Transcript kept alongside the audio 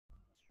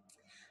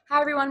Hi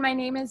everyone, my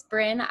name is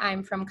Bryn.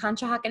 I'm from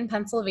Conshohocken,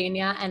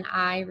 Pennsylvania, and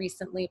I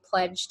recently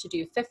pledged to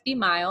do 50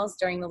 miles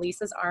during the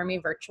Lisa's Army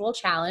Virtual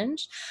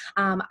Challenge.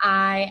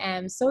 I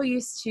am so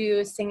used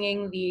to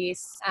singing the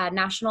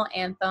national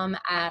anthem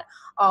at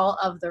all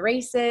of the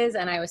races,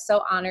 and I was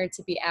so honored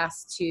to be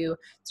asked to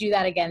do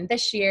that again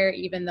this year,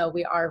 even though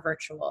we are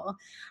virtual.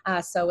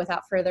 So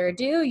without further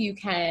ado, you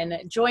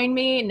can join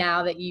me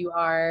now that you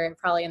are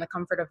probably in the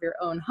comfort of your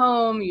own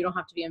home. You don't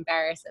have to be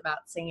embarrassed about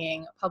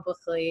singing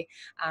publicly.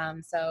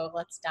 So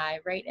let's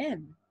dive right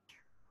in.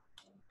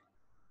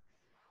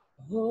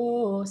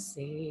 Oh,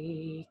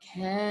 say,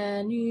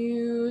 can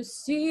you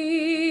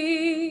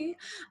see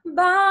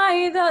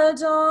by the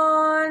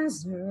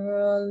dawn's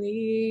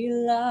early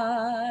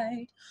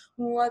light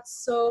what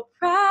so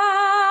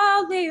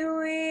proudly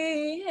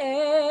we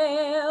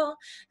hail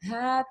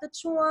at the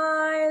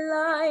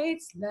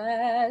twilight's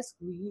last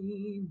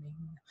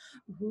gleaming,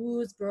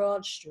 whose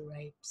broad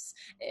stripes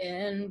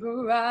and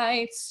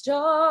bright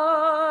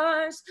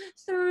stars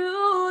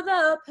through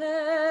the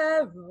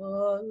perilous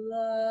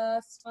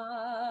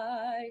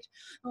fight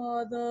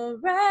o'er the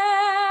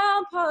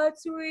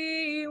ramparts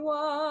we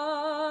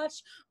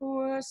watch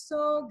were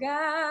so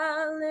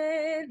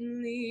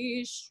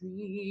gallantly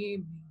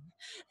streaming,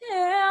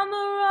 and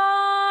the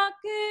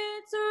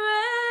rocket's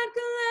red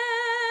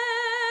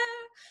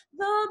glare,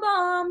 the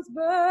bombs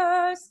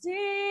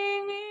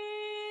bursting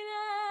in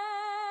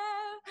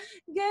air,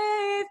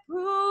 gave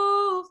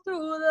proof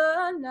through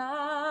the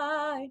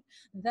night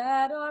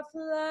that our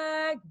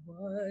flag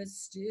was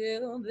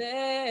still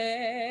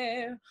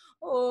there.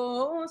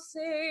 Oh,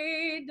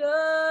 say,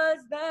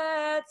 does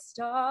that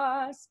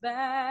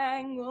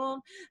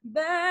star-spangled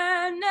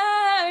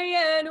banner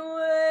yet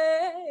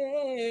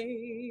wave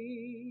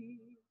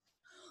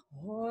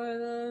o'er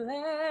the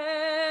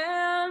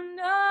land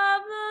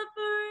of the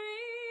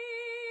free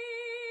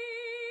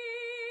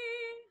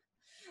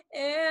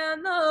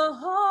and the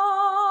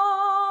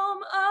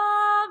home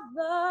of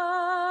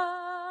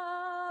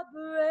the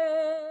brave?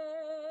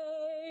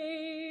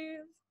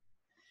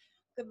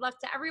 Good luck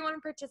to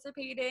everyone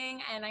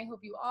participating, and I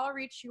hope you all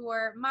reach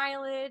your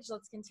mileage.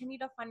 Let's continue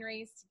to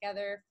fundraise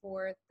together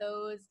for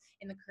those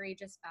in the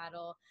courageous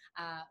battle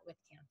with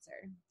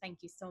cancer.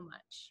 Thank you so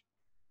much.